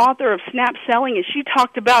 the author of Snap Selling, and she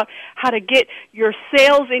talked about how to get your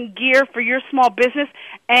sales in gear for your small business.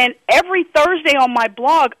 And every Thursday on my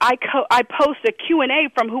blog, I post a Q&A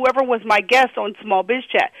from whoever was my guest on Small Biz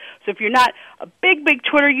Chat. So if you're not a big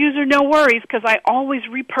Twitter user, no worries, because I always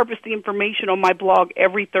repurpose the information on my blog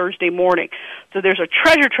every Thursday morning. So there's a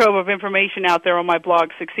treasure trove of information out there on my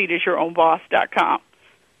blog, succeedasyourownboss.com.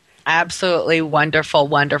 Absolutely wonderful,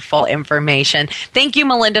 wonderful information. Thank you,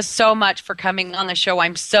 Melinda, so much for coming on the show.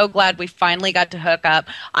 I'm so glad we finally got to hook up.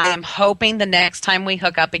 I am hoping the next time we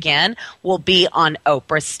hook up again will be on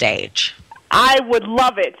Oprah's stage. I would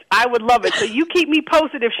love it. So you keep me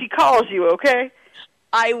posted if she calls you, okay?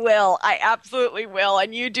 I will. I absolutely will.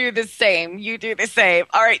 And you do the same.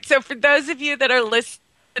 All right. So for those of you that are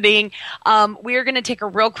listening, we're going to take a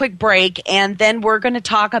real quick break, and then we're going to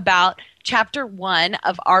talk about Chapter 1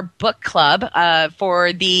 of our book club.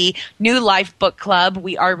 For the New Life Book Club,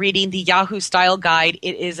 we are reading the Yahoo Style Guide.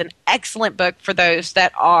 It is an excellent book for those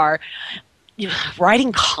that are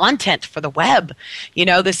writing content for the web.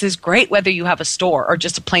 This is great whether you have a store or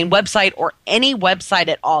just a plain website or any website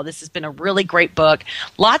at all. This has been a really great book.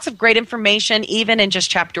 Lots of great information, even in just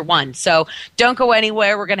chapter 1. So don't go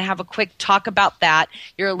anywhere. We're going to have a quick talk about that.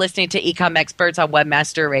 You're listening to Ecom Experts on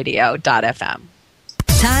webmasterradio.fm.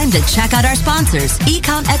 Time to check out our sponsors.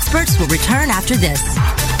 Ecom Experts will return after this.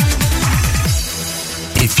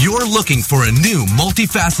 If you're looking for a new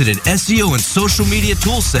multifaceted SEO and social media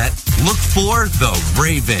tool set, look for the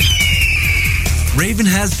Raven. Raven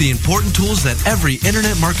has the important tools that every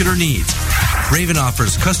internet marketer needs. Raven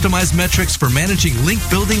offers customized metrics for managing link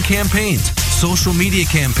building campaigns, social media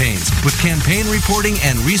campaigns, with campaign reporting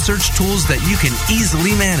and research tools that you can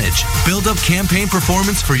easily manage. Build up campaign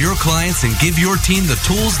performance for your clients and give your team the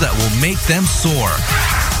tools that will make them soar.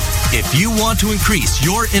 If you want to increase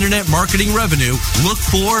your internet marketing revenue, look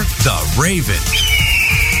for the Raven.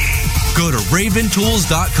 Go to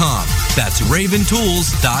raventools.com. That's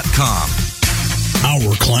raventools.com.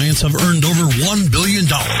 Our clients have earned over $1 billion.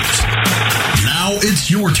 Now it's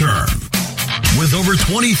your turn. With over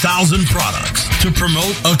 20,000 products to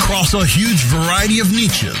promote across a huge variety of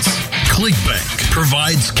niches, ClickBank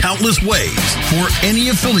provides countless ways for any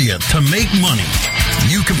affiliate to make money.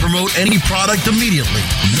 You can promote any product immediately.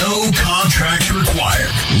 No contracts required.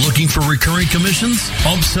 Looking for recurring commissions?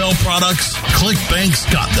 Upsell products? ClickBank's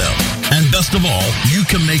got them. And best of all, you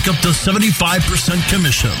can make up to 75%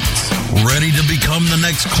 commissions. Ready to become the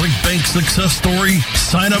next ClickBank success story?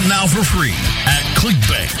 Sign up now for free at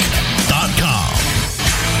clickbank.com.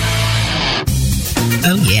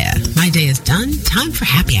 Oh, yeah. My day is done. Time for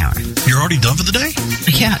happy hour. You're already done for the day?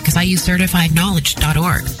 Yeah, because I use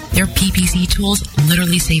certifiedknowledge.org. Their PPC tools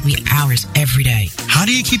literally save me hours every day. How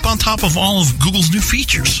do you keep on top of all of Google's new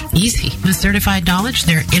features? Easy. With Certified Knowledge,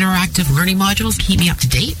 their interactive learning modules keep me up to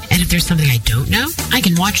date. And if there's something I don't know, I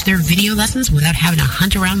can watch their video lessons without having to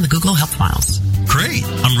hunt around the Google Help files. Great.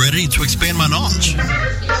 I'm ready to expand my knowledge.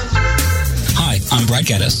 Hi, I'm Brad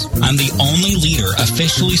Geddes. I'm the only leader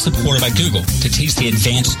officially supported by Google to teach the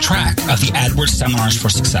advanced track of the AdWords Seminars for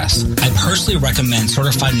Success. I personally recommend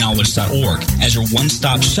CertifiedKnowledge.org as your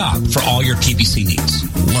one-stop shop for all your PPC needs.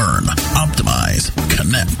 Learn, optimize,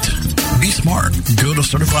 connect. Be smart. Go to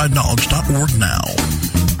CertifiedKnowledge.org now.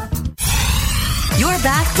 You're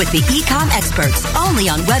back with the Ecom Experts, only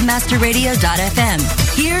on WebmasterRadio.fm.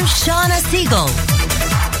 Here's Shawna Siegel.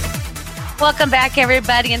 Welcome back,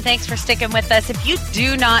 everybody, and thanks for sticking with us. If you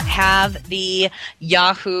do not have the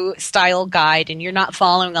Yahoo Style Guide and you're not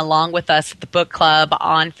following along with us at the book club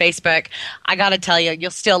on Facebook, I got to tell you, you'll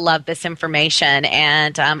still love this information,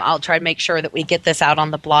 and I'll try to make sure that we get this out on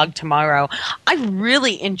the blog tomorrow. I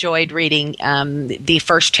really enjoyed reading the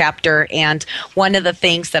first chapter, and one of the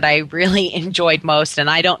things that I really enjoyed most, and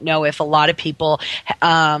I don't know if a lot of people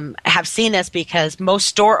have seen this because most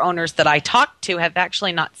store owners that I talked to have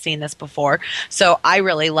actually not seen this before. So I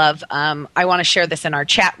really love, I want to share this in our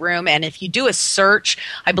chat room. And if you do a search,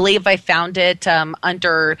 I believe I found it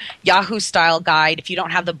under Yahoo Style Guide. If you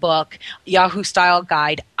don't have the book, Yahoo Style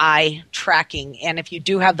Guide, eye tracking. And if you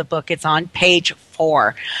do have the book, it's on page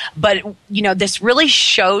 4. But, this really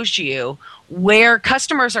shows you where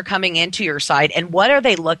customers are coming into your site and what are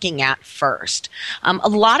they looking at first. A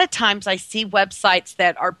lot of times I see websites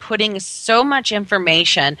that are putting so much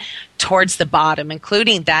information towards the bottom,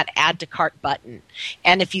 including that add to cart button.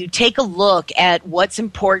 And if you take a look at what's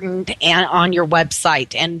important on your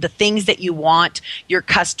website and the things that you want your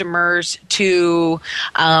customers to,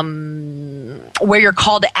 where your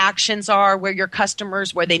call to actions are, where your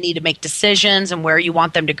customers, where they need to make decisions and where you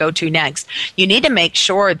want them to go to next, you need to make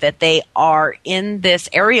sure that they are in this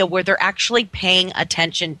area where they're actually paying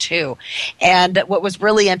attention to. And what was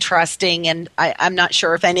really interesting, and I'm not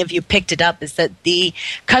sure if any of you picked it up, is that the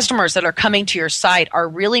customers that are coming to your site are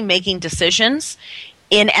really making decisions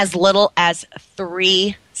in as little as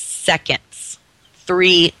 3 seconds.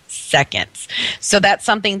 3 seconds. So that's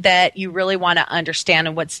something that you really want to understand.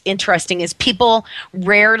 And what's interesting is people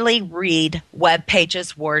rarely read web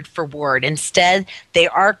pages word for word. Instead, they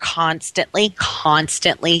are constantly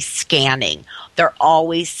scanning. They're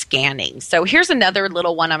always scanning. So here's another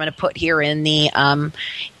little one I'm going to put here in the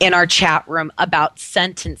in our chat room about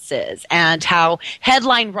sentences and how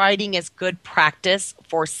headline writing is good practice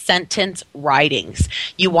for sentence writings.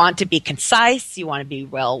 You want to be concise. You want to be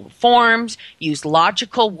well formed. Use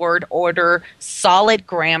logical word order, solid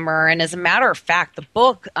grammar, and as a matter of fact, the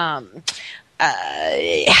book has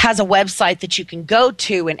a website that you can go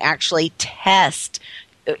to and actually test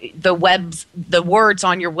the words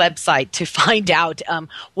on your website to find out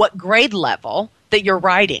what grade level that you're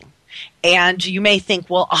writing. And you may think,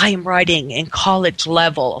 well, I am writing in college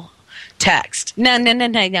level. text. No.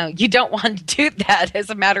 You don't want to do that. As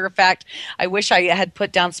a matter of fact, I wish I had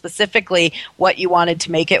put down specifically what you wanted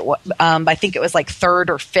to make it. I think it was like 3rd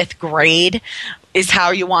or 5th grade is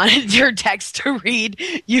how you wanted your text to read.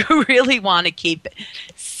 You really want to keep it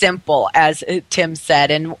simple, as Tim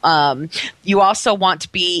said. And you also want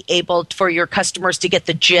to be able for your customers to get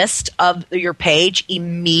the gist of your page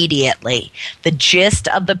immediately. The gist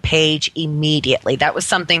of the page immediately. That was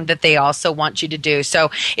something that they also want you to do.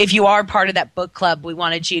 So if you are part of that book club, we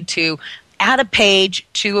wanted you to add a page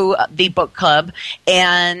to the book club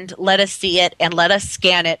and let us see it and let us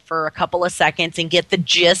scan it for a couple of seconds and get the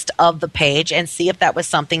gist of the page and see if that was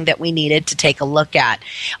something that we needed to take a look at.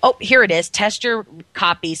 Oh, here it is. Test your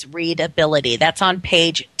copy's readability. That's on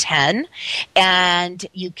page 10. And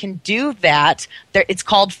you can do that. It's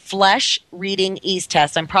called Flesh Reading Ease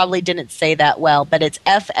Test. I probably didn't say that well, but it's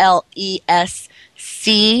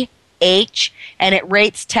FLESCH, and it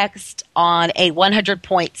rates text on a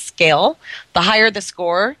 100-point scale. The higher the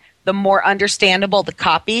score, the more understandable the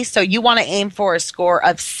copy. So you want to aim for a score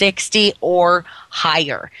of 60 or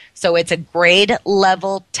higher. So it's a grade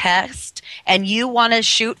level test, and you want to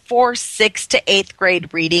shoot for 6th to 8th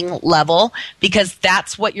grade reading level because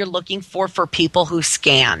that's what you're looking for people who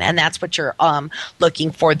scan, and that's what you're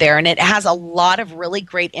looking for there. And it has a lot of really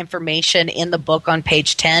great information in the book on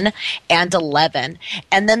page 10 and 11.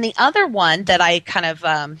 And then the other one that I kind of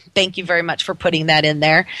thank you very much for putting that in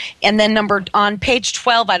there. And then on page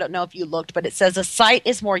 12, I don't know if you looked, but it says a site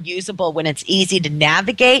is more usable when it's easy to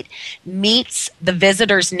navigate, meets the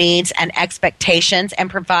visitor's needs and expectations, and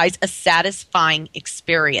provides a satisfying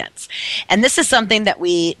experience. And this is something that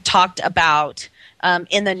we talked about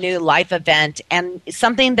in the New Life event, and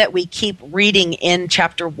something that we keep reading in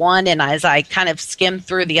chapter 1. And as I kind of skimmed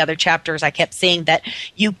through the other chapters, I kept seeing that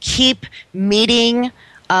you keep meeting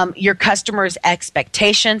your customers'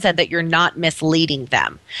 expectations and that you're not misleading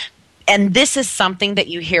them. And this is something that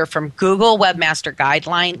you hear from Google Webmaster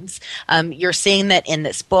Guidelines. You're seeing that in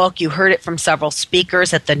this book. You heard it from several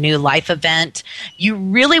speakers at the New Life event. You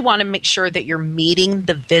really want to make sure that you're meeting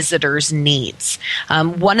the visitor's needs.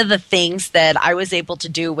 One of the things that I was able to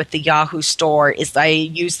do with the Yahoo store is I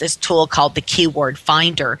used this tool called the Keyword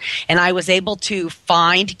Finder. And I was able to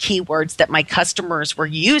find keywords that my customers were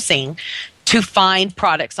using to find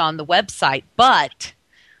products on the website. But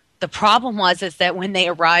the problem was that when they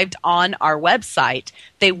arrived on our website,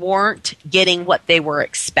 they weren't getting what they were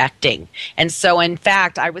expecting. And so, in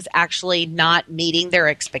fact, I was actually not meeting their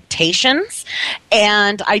expectations,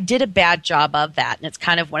 and I did a bad job of that. And it's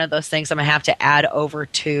kind of one of those things I'm going to have to add over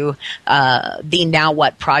to the Now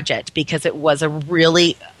What project, because it was a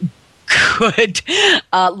really good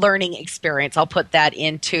learning experience. I'll put that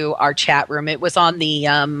into our chat room. It was on the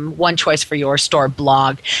One Choice for Your Store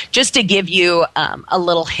blog, just to give you a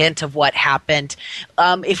little hint of what happened.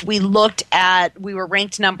 If we looked at, we were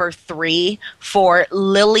ranked number 3 for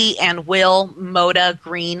Lily and Will Moda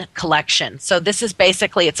Green Collection. So this is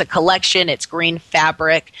basically, it's a collection, it's green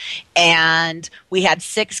fabric, and we had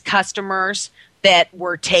 6 customers that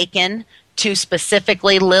were taken to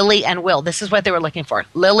specifically Lily and Will. This is what they were looking for.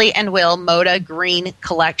 Lily and Will Moda Green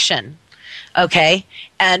Collection. Okay.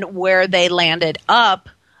 And where they landed up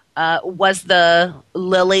was the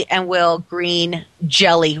Lily and Will Green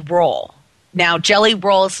Jelly Roll. Now, Jelly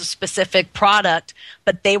Roll is a specific product,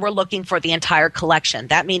 but they were looking for the entire collection.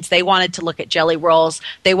 That means they wanted to look at jelly rolls.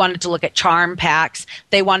 They wanted to look at charm packs.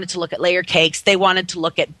 They wanted to look at layer cakes. They wanted to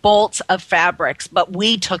look at bolts of fabrics, but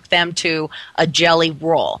we took them to a jelly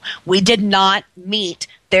roll. We did not meet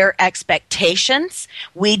their expectations.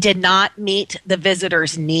 We did not meet the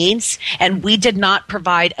visitor's needs, and we did not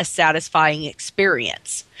provide a satisfying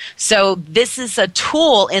experience. So this is a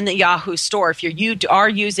tool in the Yahoo store. If you are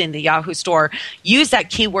using the Yahoo store, use that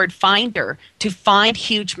keyword finder to find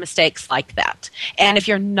huge mistakes like that. And if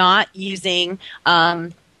you're not using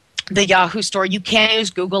the Yahoo store, you can use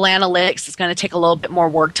Google Analytics. It's going to take a little bit more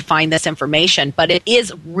work to find this information, but it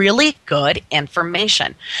is really good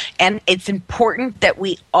information. And it's important that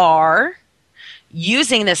we are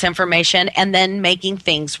using this information and then making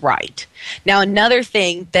things right. Now, another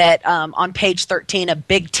thing that on page 13, a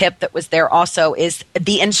big tip that was there also is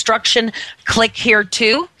the instruction, click here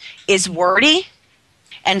to, is wordy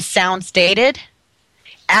and sounds dated.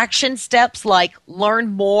 Action steps like learn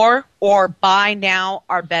more or buy now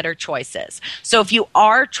are better choices. So if you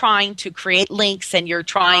are trying to create links and you're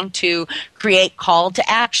trying to create call to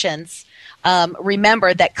actions,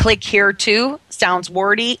 remember that click here to sounds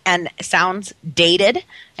wordy and sounds dated,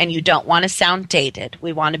 and you don't want to sound dated.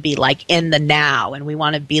 We want to be like in the now, and we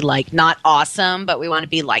want to be like not awesome, but we want to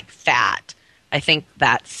be like fat. I think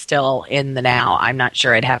that's still in the now. I'm not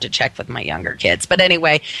sure. I'd have to check with my younger kids. But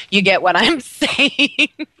anyway, you get what I'm saying.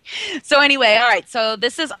 So anyway, all right. So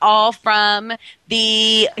this is all from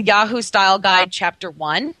the Yahoo Style Guide, Chapter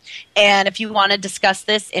 1. And if you want to discuss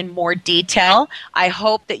this in more detail, I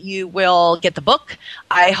hope that you will get the book.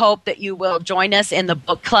 I hope that you will join us in the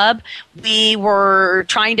book club. We were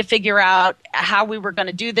trying to figure out how we were going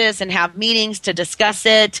to do this and have meetings to discuss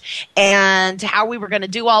it and how we were going to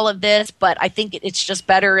do all of this. But I think it's just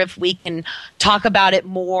better if we can talk about it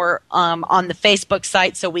more on the Facebook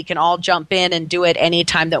site so we can all jump in and do it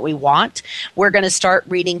anytime that we want. We're going to start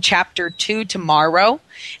reading Chapter 2 tomorrow,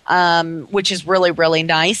 which is really, really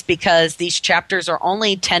nice because these chapters are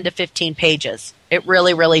only 10 to 15 pages. It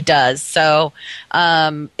really, really does. So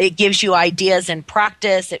it gives you ideas in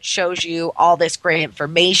practice. It shows you all this great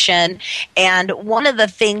information. And one of the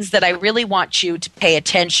things that I really want you to pay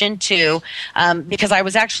attention to, because I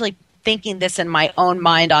was actually thinking this in my own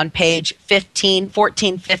mind on page 15,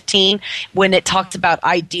 when it talks about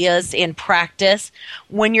ideas in practice.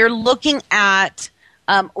 When you're looking at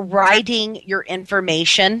writing your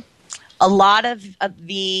information, a lot of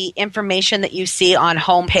the information that you see on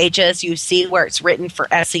home pages, you see where it's written for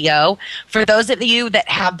SEO. For those of you that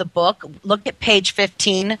have the book, look at page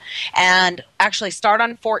 15 and actually start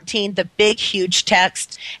on 14, the big, huge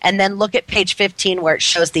text, and then look at page 15 where it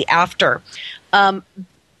shows the after.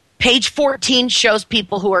 Page 14 shows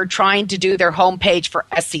people who are trying to do their home page for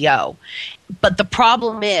SEO. But the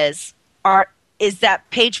problem is that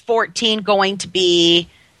page 14 going to be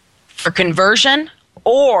for conversion,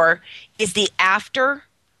 or is the after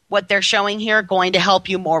what they're showing here going to help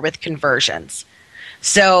you more with conversions?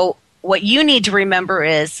 So what you need to remember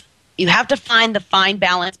is you have to find the fine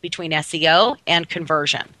balance between SEO and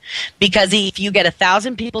conversion. Because if you get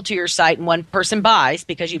 1,000 people to your site and one person buys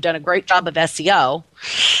because you've done a great job of SEO,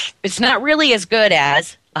 it's not really as good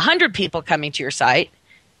as 100 people coming to your site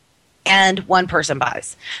and one person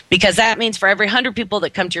buys. Because that means for every 100 people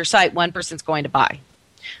that come to your site, one person's going to buy.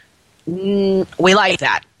 We like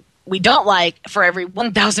that. We don't like for every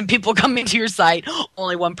 1,000 people coming to your site,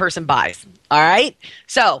 only one person buys. All right?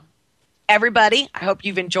 So, everybody, I hope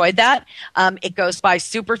you've enjoyed that. It goes by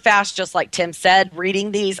super fast, just like Tim said.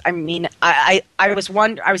 Reading these, I mean, I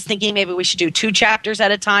was thinking maybe we should do 2 chapters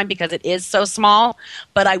at a time because it is so small.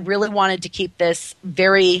 But I really wanted to keep this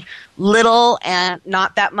very little and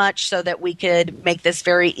not that much so that we could make this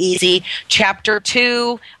very easy. Chapter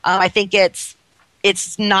 2, I think it's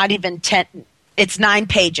not even 10. It's 9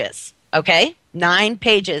 pages. Okay. 9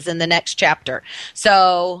 pages in the next chapter.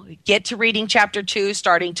 So get to reading chapter 2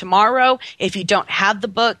 starting tomorrow. If you don't have the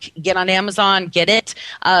book, get on Amazon, get it.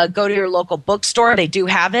 Go to your local bookstore. They do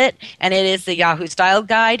have it, and it is the Yahoo Style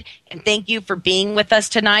Guide. And thank you for being with us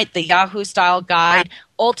tonight. The Yahoo Style Guide,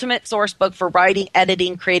 ultimate source book for writing,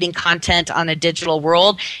 editing, creating content on a digital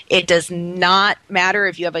world. It does not matter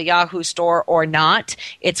if you have a Yahoo store or not.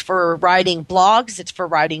 It's for writing blogs. It's for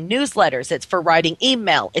writing newsletters. It's for writing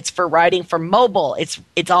email. It's for writing for mobile.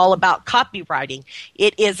 It's all about copywriting.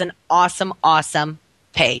 It is an awesome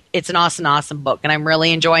page. It's an awesome book, and I'm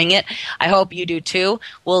really enjoying it. I hope you do too.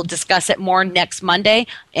 We'll discuss it more next Monday,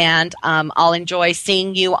 and I'll enjoy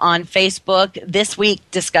seeing you on Facebook this week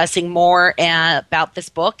discussing more about this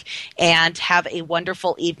book. And have a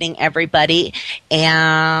wonderful evening, everybody.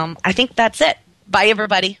 And I think that's it. Bye,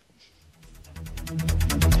 everybody.